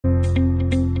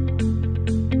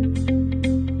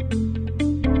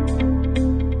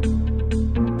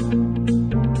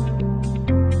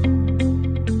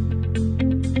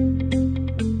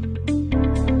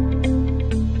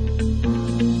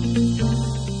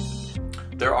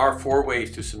There are 4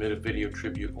 ways to submit a video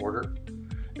tribute order.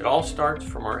 It all starts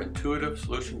from our Intuitive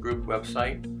Solution Group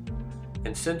website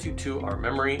and sends you to our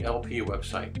Memory LP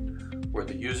website, where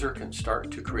the user can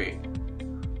start to create.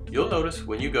 You'll notice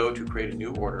when you go to create a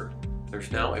new order,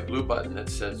 there's now a blue button that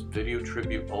says Video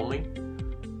Tribute Only.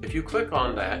 If you click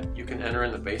on that, you can enter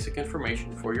in the basic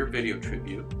information for your video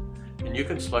tribute, and you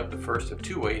can select the first of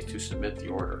 2 ways to submit the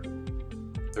order.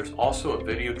 There's also a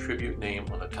video tribute name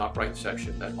on the top right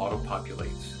section that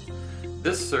auto-populates.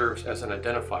 This serves as an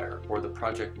identifier or the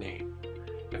project name.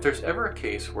 If there's ever a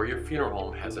case where your funeral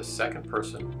home has a second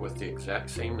person with the exact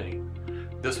same name,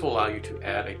 this will allow you to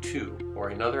add a to or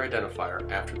another identifier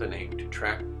after the name to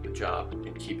track the job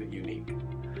and keep it unique.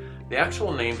 The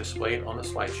actual name displayed on the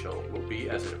slideshow will be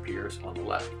as it appears on the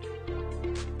left.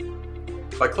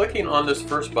 By clicking on this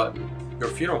first button, your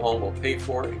funeral home will pay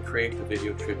for and create the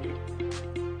video tribute.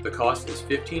 The cost is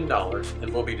 $15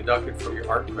 and will be deducted from your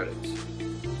ART credits.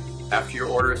 After your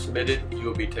order is submitted, you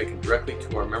will be taken directly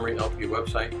to our Memory LP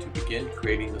website to begin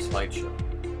creating the slideshow.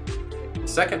 The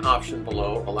second option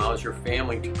below allows your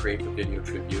family to create the video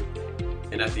tribute,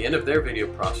 and at the end of their video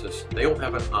process, they will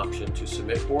have an option to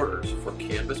submit orders for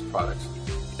Canvas products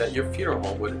that your funeral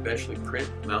home would eventually print,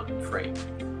 mount, and frame.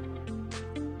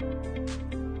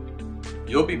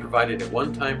 You'll be provided a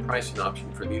one-time pricing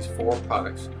option for these 4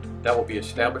 products that will be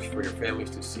established for your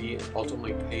families to see and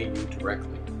ultimately pay you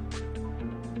directly.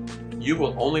 You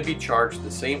will only be charged the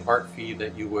same ART fee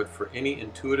that you would for any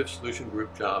Intuitive Solution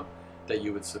Group job that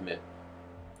you would submit.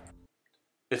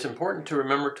 It's important to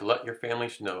remember to let your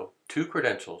families know 2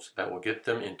 credentials that will get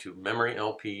them into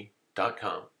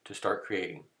memorylp.com to start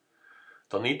creating.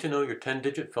 They'll need to know your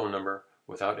 10-digit phone number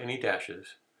without any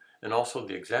dashes, and also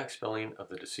the exact spelling of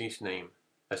the deceased name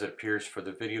as it appears for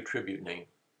the video tribute name.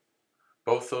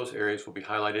 Both those areas will be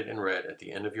highlighted in red at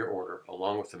the end of your order,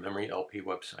 along with the Memory LP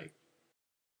website.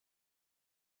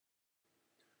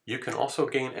 You can also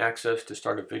gain access to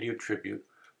start a video tribute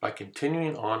by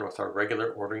continuing on with our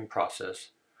regular ordering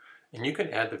process, and you can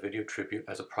add the video tribute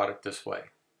as a product this way.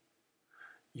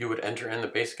 You would enter in the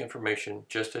basic information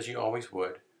just as you always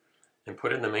would, and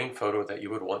put in the main photo that you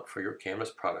would want for your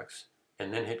Canvas products,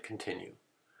 and then hit continue.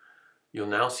 You'll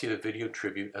now see the video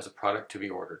tribute as a product to be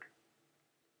ordered.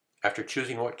 After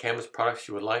choosing what Canvas products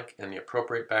you would like and the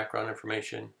appropriate background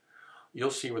information, you'll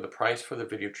see where the price for the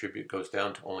video tribute goes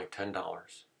down to only $10.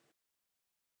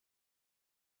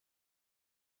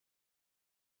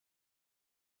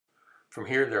 From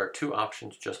here, there are 2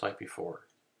 options just like before.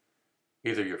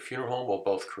 Either your funeral home will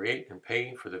both create and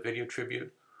pay for the video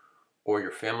tribute, or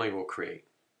your family will create.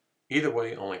 Either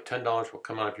way, only $10 will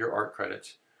come out of your ART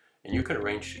credits, and you can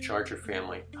arrange to charge your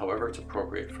family however it's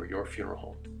appropriate for your funeral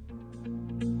home.